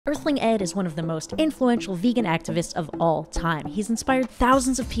Earthling Ed is one of the most influential vegan activists of all time. He's inspired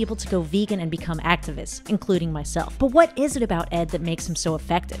thousands of people to go vegan and become activists, including myself. But what is it about Ed that makes him so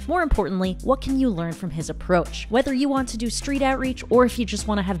effective? More importantly, what can you learn from his approach? Whether you want to do street outreach or if you just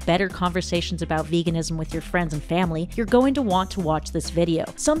want to have better conversations about veganism with your friends and family, you're going to want to watch this video.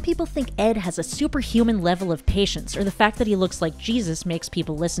 Some people think Ed has a superhuman level of patience, or the fact that he looks like Jesus makes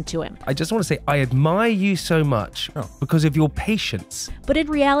people listen to him. I just want to say I admire you so much because of your patience. But in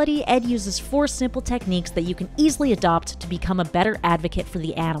reality, Ed uses 4 simple techniques that you can easily adopt to become a better advocate for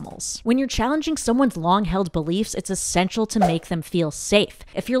the animals. When you're challenging someone's long-held beliefs, it's essential to make them feel safe.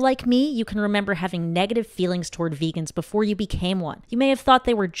 If you're like me, you can remember having negative feelings toward vegans before you became one. You may have thought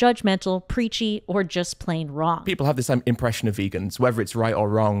they were judgmental, preachy, or just plain wrong. People have this impression of vegans, whether it's right or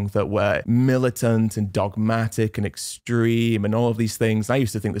wrong, that we're militant and dogmatic and extreme and all of these things. I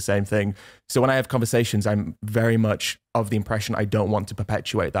used to think the same thing. So when I have conversations, I'm very much of the impression I don't want to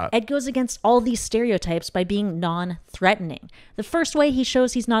perpetuate that. Ed goes against all these stereotypes by being non-threatening. The first way he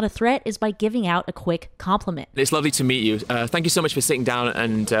shows he's not a threat is by giving out a quick compliment. It's lovely to meet you. Thank you so much for sitting down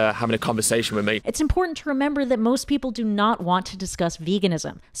and having a conversation with me. It's important to remember that most people do not want to discuss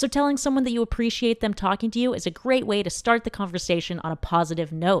veganism, so telling someone that you appreciate them talking to you is a great way to start the conversation on a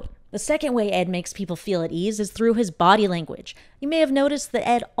positive note. The second way Ed makes people feel at ease is through his body language. You may have noticed that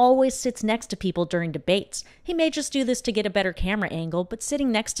Ed always sits next to people during debates. He may just do this to get a better camera angle, but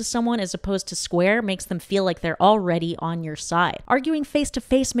sitting next to someone as opposed to square makes them feel like they're already on your side. Arguing face to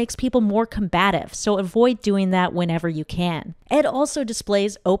face makes people more combative, so avoid doing that whenever you can. Ed also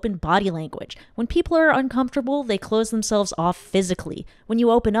displays open body language. When people are uncomfortable, they close themselves off physically. When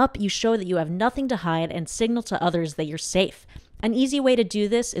you open up, you show that you have nothing to hide and signal to others that you're safe. An easy way to do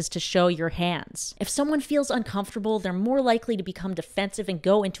this is to show your hands. If someone feels uncomfortable, they're more likely to become defensive and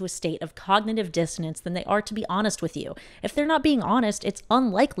go into a state of cognitive dissonance than they are to be honest with you. If they're not being honest, it's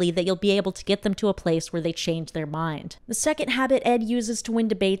unlikely that you'll be able to get them to a place where they change their mind. The second habit Ed uses to win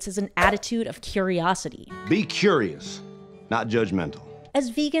debates is an attitude of curiosity. Be curious, not judgmental. As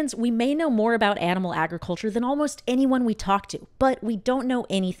vegans, we may know more about animal agriculture than almost anyone we talk to, but we don't know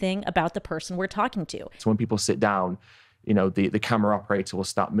anything about the person we're talking to. So when people sit down, you know, the camera operator will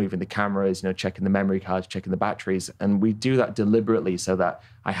start moving the cameras, you know, checking the memory cards, checking the batteries. And we do that deliberately so that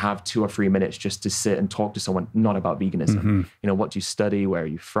I have 2 or 3 minutes just to sit and talk to someone, not about veganism. You know, what do you study? Where are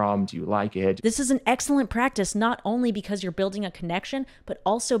you from? Do you like it? This is an excellent practice, not only because you're building a connection, but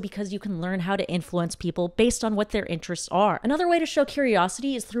also because you can learn how to influence people based on what their interests are. Another way to show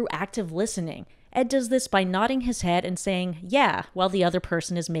curiosity is through active listening. Ed does this by nodding his head and saying, yeah, while the other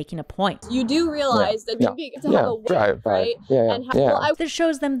person is making a point. You do realize that you get to have a weight, right? This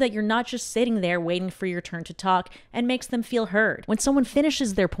shows them that you're not just sitting there waiting for your turn to talk and makes them feel heard. When someone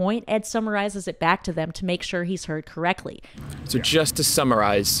finishes their point, Ed summarizes it back to them to make sure he's heard correctly. So just to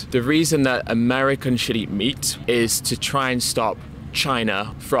summarize, the reason that Americans should eat meat is to try and stop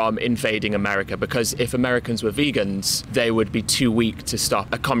China from invading America, because if Americans were vegans, they would be too weak to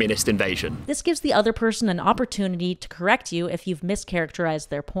stop a communist invasion. This gives the other person an opportunity to correct you if you've mischaracterized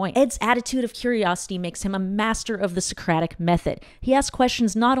their point. Ed's attitude of curiosity makes him a master of the Socratic method. He asks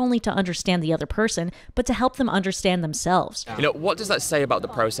questions not only to understand the other person, but to help them understand themselves. You know, what does that say about the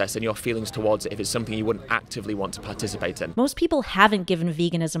process and your feelings towards it if it's something you wouldn't actively want to participate in? Most people haven't given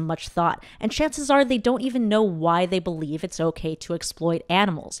veganism much thought, and chances are they don't even know why they believe it's okay to exploit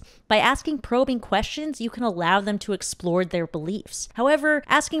animals. By asking probing questions, you can allow them to explore their beliefs. However,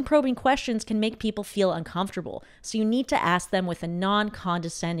 asking probing questions can make people feel uncomfortable, so you need to ask them with a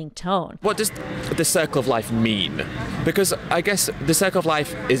non-condescending tone. What does the circle of life mean? Because I guess the circle of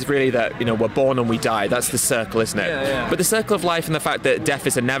life is really that, you know, we're born and we die. That's the circle, isn't it? But the circle of life and the fact that death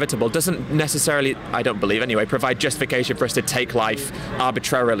is inevitable doesn't necessarily, I don't believe anyway, provide justification for us to take life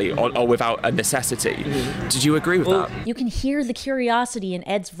arbitrarily or without a necessity. Did you agree with that? You can hear the curiosity in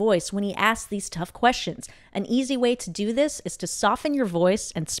Ed's voice when he asks these tough questions. An easy way to do this is to soften your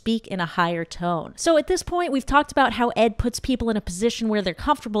voice and speak in a higher tone. So at this point, we've talked about how Ed puts people in a position where they're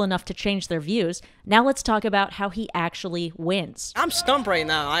comfortable enough to change their views. Now let's talk about how he actually wins. I'm stumped right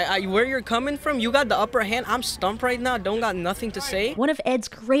now. Where you're coming from, you got the upper hand. I'm stumped right now. Don't got nothing to say. One of Ed's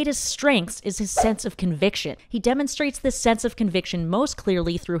greatest strengths is his sense of conviction. He demonstrates this sense of conviction most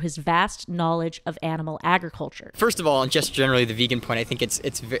clearly through his vast knowledge of animal agriculture. First of all, just generally the vegan point, I think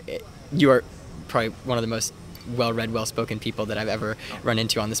you are probably one of the most well-read, well-spoken people that I've ever run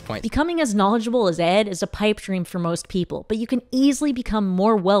into on this point. Becoming as knowledgeable as Ed is a pipe dream for most people, but you can easily become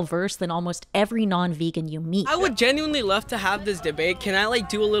more well-versed than almost every non-vegan you meet. I would genuinely love to have this debate. Can I like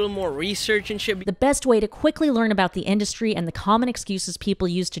do a little more research and shit? The best way to quickly learn about the industry and the common excuses people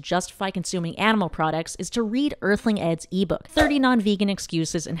use to justify consuming animal products is to read Earthling Ed's ebook, 30 Non-Vegan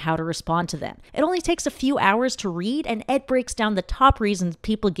Excuses and How to Respond to Them. It only takes a few hours to read, and Ed breaks down the top reasons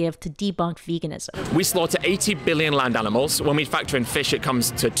people give to debunk veganism. We slaughter 80 billion land animals. When we factor in fish, it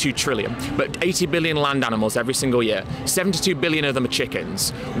comes to 2 trillion. But 80 billion land animals every single year. 72 billion of them are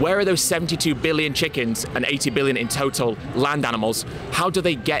chickens. Where are those 72 billion chickens and 80 billion in total land animals? How do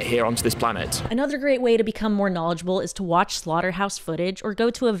they get here onto this planet? Another great way to become more knowledgeable is to watch slaughterhouse footage or go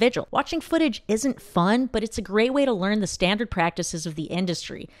to a vigil. Watching footage isn't fun, but it's a great way to learn the standard practices of the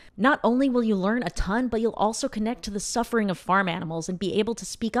industry. Not only will you learn a ton, but you'll also connect to the suffering of farm animals and be able to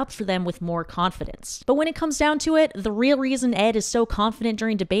speak up for them with more confidence. But when it comes down to it, the real reason Ed is so confident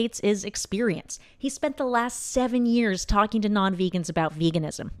during debates is experience. He spent the last 7 years talking to non-vegans about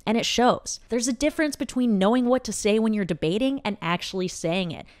veganism, and it shows. There's a difference between knowing what to say when you're debating and actually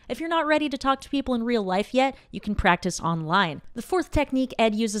saying it. If you're not ready to talk to people in real life yet, you can practice online. The fourth technique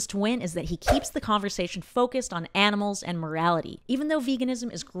Ed uses to win is that he keeps the conversation focused on animals and morality. Even though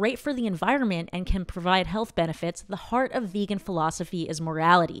veganism is great for the environment and can provide health benefits, the heart of vegan philosophy is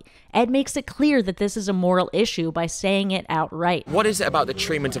morality. Ed makes it clear that this is a moral issue by saying it outright. What is it about the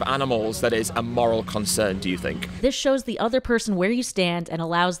treatment of animals that is a moral concern, do you think? This shows the other person where you stand and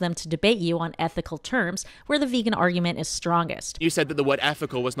allows them to debate you on ethical terms, where the vegan argument is strongest. You said that the word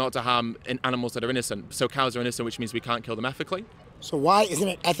ethical was not to harm animals that are innocent. So cows are innocent, which means we can't kill them ethically? So why isn't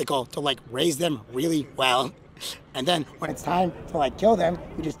it ethical to like raise them really well, and then when it's time to like kill them,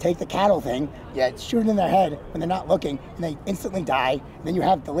 you just take the cattle thing, you shoot it in their head when they're not looking, and they instantly die, and then you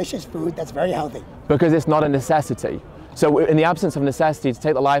have delicious food that's very healthy. Because it's not a necessity. So in the absence of necessity, to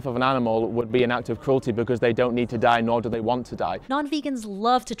take the life of an animal would be an act of cruelty because they don't need to die, nor do they want to die. Non-vegans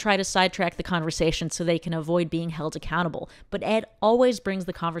love to try to sidetrack the conversation so they can avoid being held accountable, but Ed always brings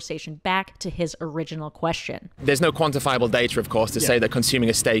the conversation back to his original question. There's no quantifiable data, of course, to say that consuming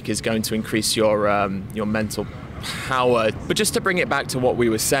a steak is going to increase your mental power. But just to bring it back to what we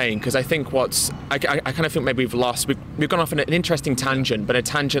were saying, because I think I kind of think maybe we've gone off on an interesting tangent, but a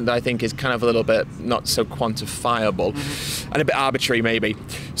tangent that I think is kind of a little bit not so quantifiable and a bit arbitrary maybe.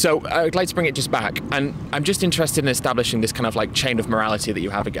 So I'd like to bring it just back, and I'm just interested in establishing this kind of like chain of morality that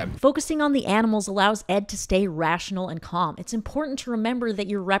you have again. Focusing on the animals allows Ed to stay rational and calm. It's important to remember that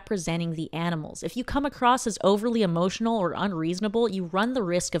you're representing the animals. If you come across as overly emotional or unreasonable, you run the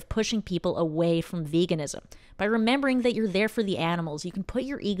risk of pushing people away from veganism. By remembering that you're there for the animals, you can put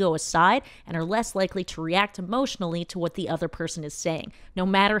your ego aside and are less likely to react emotionally to what the other person is saying, no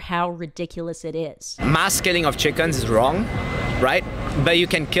matter how ridiculous it is. Mass killing of chickens is wrong, right? But you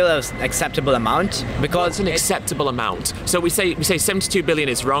can kill an acceptable amount because it's an acceptable amount. So we say 72 billion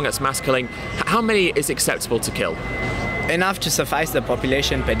is wrong, that's mass killing. How many is acceptable to kill? Enough to suffice the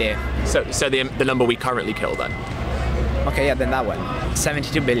population per day. So the number we currently kill then? Okay, yeah, then that one.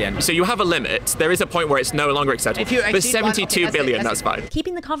 72 billion. So you have a limit. There is a point where it's no longer acceptable. But 72 billion, that's fine.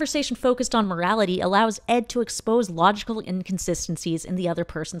 Keeping the conversation focused on morality allows Ed to expose logical inconsistencies in the other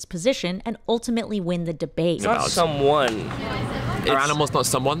person's position and ultimately win the debate. It's not someone. Are animals not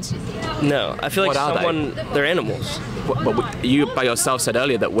someone's? No, I feel like they're animals. But you by yourself said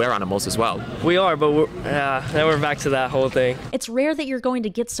earlier that we're animals as well. We are, but now we're back to that whole thing. It's rare that you're going to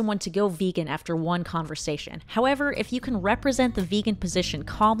get someone to go vegan after one conversation. However, if you can represent the vegan position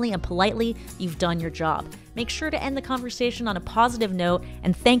calmly and politely, you've done your job. Make sure to end the conversation on a positive note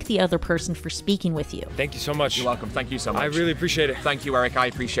and thank the other person for speaking with you. Thank you so much. You're welcome. Thank you so much. I really appreciate it. Thank you, Eric. I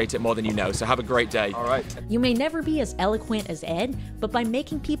appreciate it more than you know. So have a great day. All right. You may never be as eloquent as Ed, but by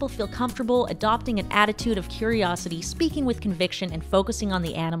making people feel comfortable, adopting an attitude of curiosity, speaking with conviction, and focusing on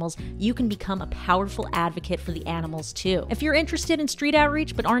the animals, you can become a powerful advocate for the animals too. If you're interested in street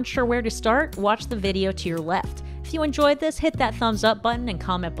outreach but aren't sure where to start, watch the video to your left. If you enjoyed this, hit that thumbs up button and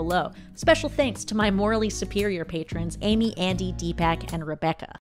comment below. Special thanks to my morally superior patrons, Amy, Andy, Deepak, and Rebecca.